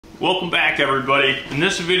Welcome back, everybody. In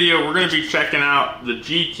this video we're going to be checking out the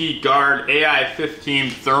GT Guard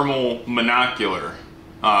AI15 Thermal Monocular.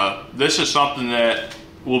 This is something that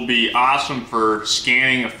will be awesome for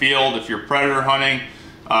scanning a field if you're predator hunting.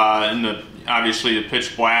 Obviously the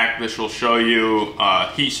pitch black, this will show you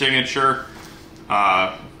heat signature.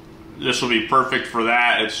 This will be perfect for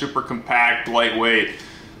that. It's super compact, lightweight.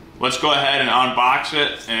 Let's go ahead and unbox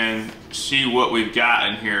it and see what we've got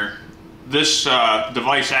in here. This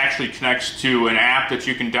device actually connects to an app that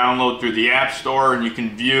you can download through the App Store, and you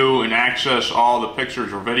can view and access all the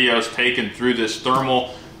pictures or videos taken through this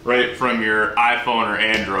thermal right from your iPhone or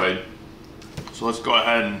Android. So let's go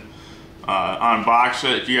ahead and unbox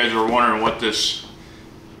it. If you guys are wondering what this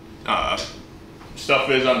stuff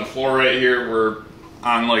is on the floor right here, we're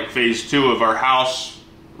on like phase 2 of our house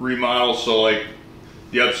remodel, so like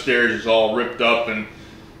the upstairs is all ripped up and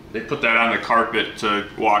they put that on the carpet to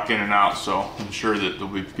walk in and out, so I'm sure that there'll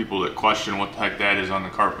be people that question what the heck that is on the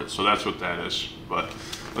carpet. So that's what that is. But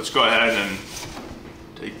let's go ahead and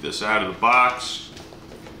take this out of the box.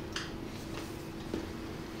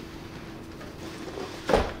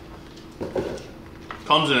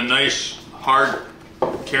 Comes in a nice hard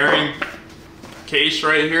carrying case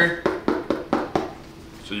right here,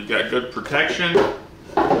 so you've got good protection.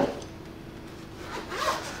 Go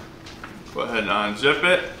ahead and unzip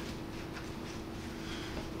it.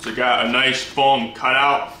 So got a nice foam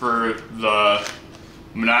cutout for the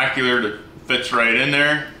monocular that fits right in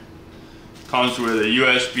there. Comes with a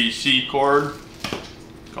USB-C cord.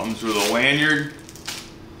 Comes with a lanyard,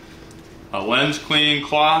 a lens cleaning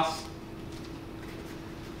cloth,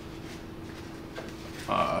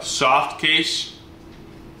 a soft case,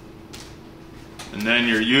 and then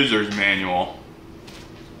your user's manual.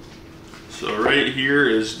 So right here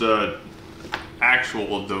is the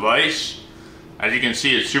actual device. As you can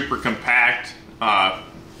see, it's super compact,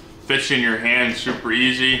 fits in your hand super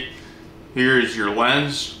easy. Here's your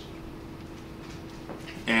lens,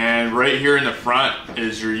 and right here in the front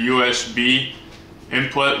is your USB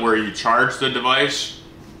input where you charge the device.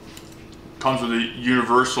 Comes with a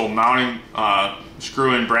universal mounting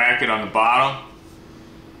screw-in bracket on the bottom.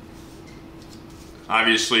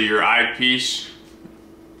 Obviously your eyepiece,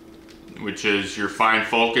 which is your fine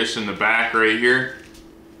focus in the back right here.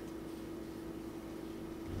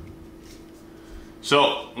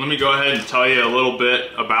 So let me go ahead and tell you a little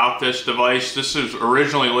bit about this device. This is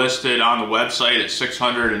originally listed on the website at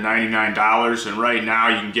 $699, and right now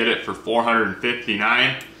you can get it for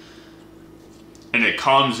 $459. And it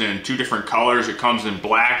comes in 2 different colors. It comes in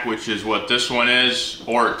black, which is what this one is,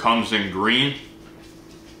 or it comes in green.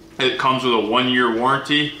 It comes with a 1-year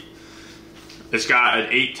warranty. It's got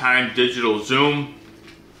an 8-time digital zoom.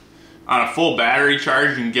 On a full battery charge,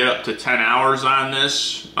 you can get up to 10 hours on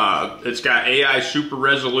this. It's got AI super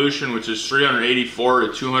resolution, which is 384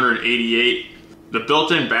 to 288. The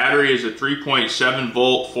built-in battery is a 3.7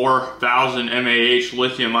 volt, 4000 mAh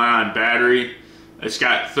lithium ion battery. It's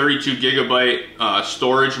got 32 gigabyte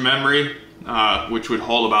storage memory, which would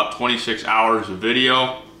hold about 26 hours of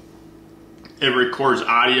video. It records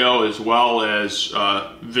audio as well as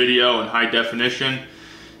video in high definition.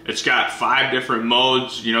 It's got 5 different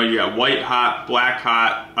modes. You know, you got white hot, black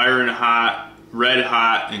hot, iron hot, red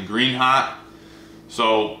hot, and green hot.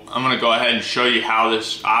 So I'm going to go ahead and show you how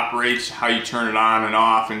this operates, how you turn it on and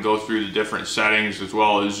off, and go through the different settings as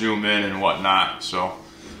well as zoom in and whatnot. So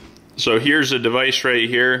here's the device right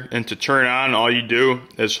here, and to turn on, all you do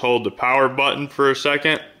is hold the power button for a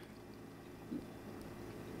second,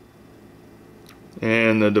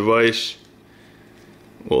 and the device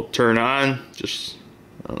will turn on.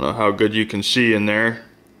 I don't know how good you can see in there.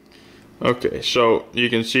 Okay, so you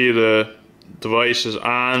can see the device is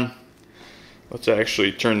on. Let's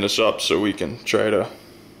actually turn this up so we can try to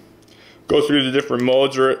go through the different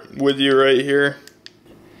modes with you right here.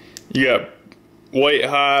 You got white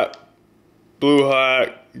hot, blue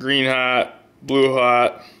hot, green hot, blue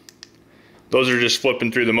hot. Those are just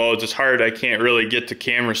flipping through the modes. It's hard, I can't really get the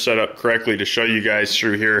camera set up correctly to show you guys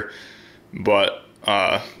through here, but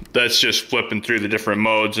that's just flipping through the different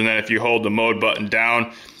modes. And then if you hold the mode button down,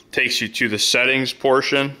 it takes you to the settings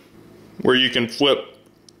portion where you can flip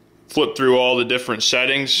through all the different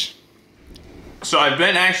settings. So I've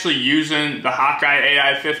been actually using the Hawkeye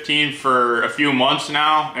AI15 for a few months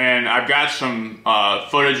now, and I've got some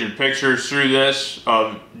footage and pictures through this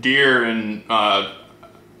of deer and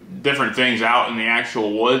different things out in the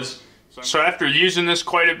actual woods. So after using this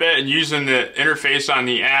quite a bit and using the interface on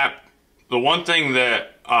the app, the one thing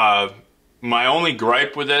that my only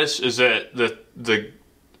gripe with this is that the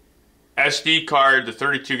SD card, the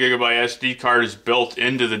 32 gigabyte SD card is built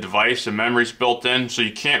into the device, the memory's built in, so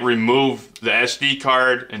you can't remove the SD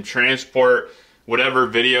card and transport whatever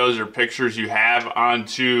videos or pictures you have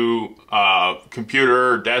onto a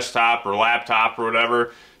computer or desktop or laptop or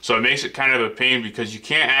whatever. So it makes it kind of a pain because you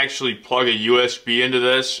can't actually plug a USB into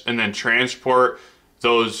this and then transport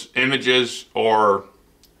those images or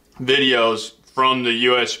videos from the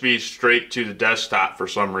USB straight to the desktop for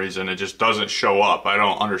some reason. It just doesn't show up. I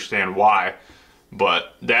don't understand why,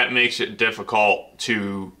 but that makes it difficult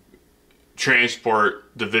to transport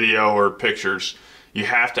the video or pictures. You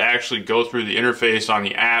have to actually go through the interface on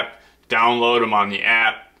the app, download them on the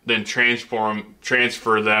app, then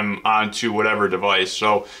transfer them onto whatever device.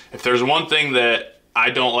 So if there's one thing that I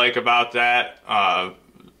don't like about that,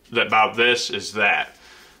 about this is that.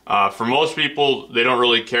 For most people, they don't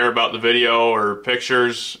really care about the video or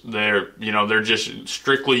pictures. They're just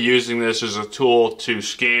strictly using this as a tool to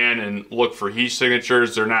scan and look for heat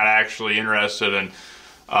signatures. They're not actually interested in,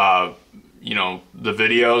 the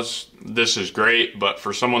videos. This is great, but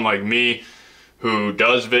for someone like me who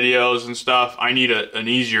does videos and stuff, I need an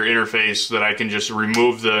easier interface that I can just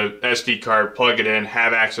remove the SD card, plug it in,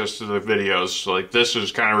 have access to the videos. So, like, this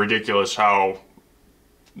is kind of ridiculous how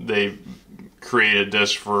they created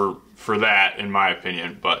this for that, in my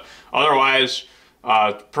opinion. But otherwise,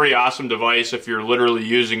 pretty awesome device if you're literally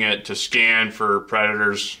using it to scan for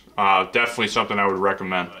predators. Definitely something I would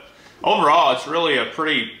recommend. Overall, it's really a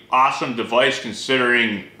pretty awesome device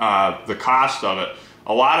considering the cost of it.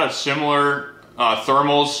 A lot of similar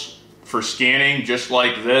thermals for scanning, just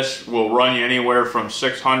like this, will run you anywhere from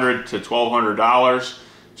 $600 to $1,200.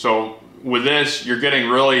 So with this, you're getting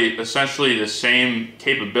really essentially the same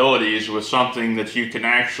capabilities with something that you can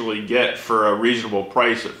actually get for a reasonable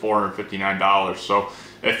price at $459. So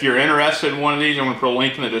if you're interested in one of these, I'm going to put a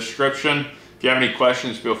link in the description. If you have any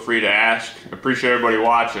questions, feel free to ask. I appreciate everybody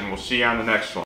watching. We'll see you on the next one.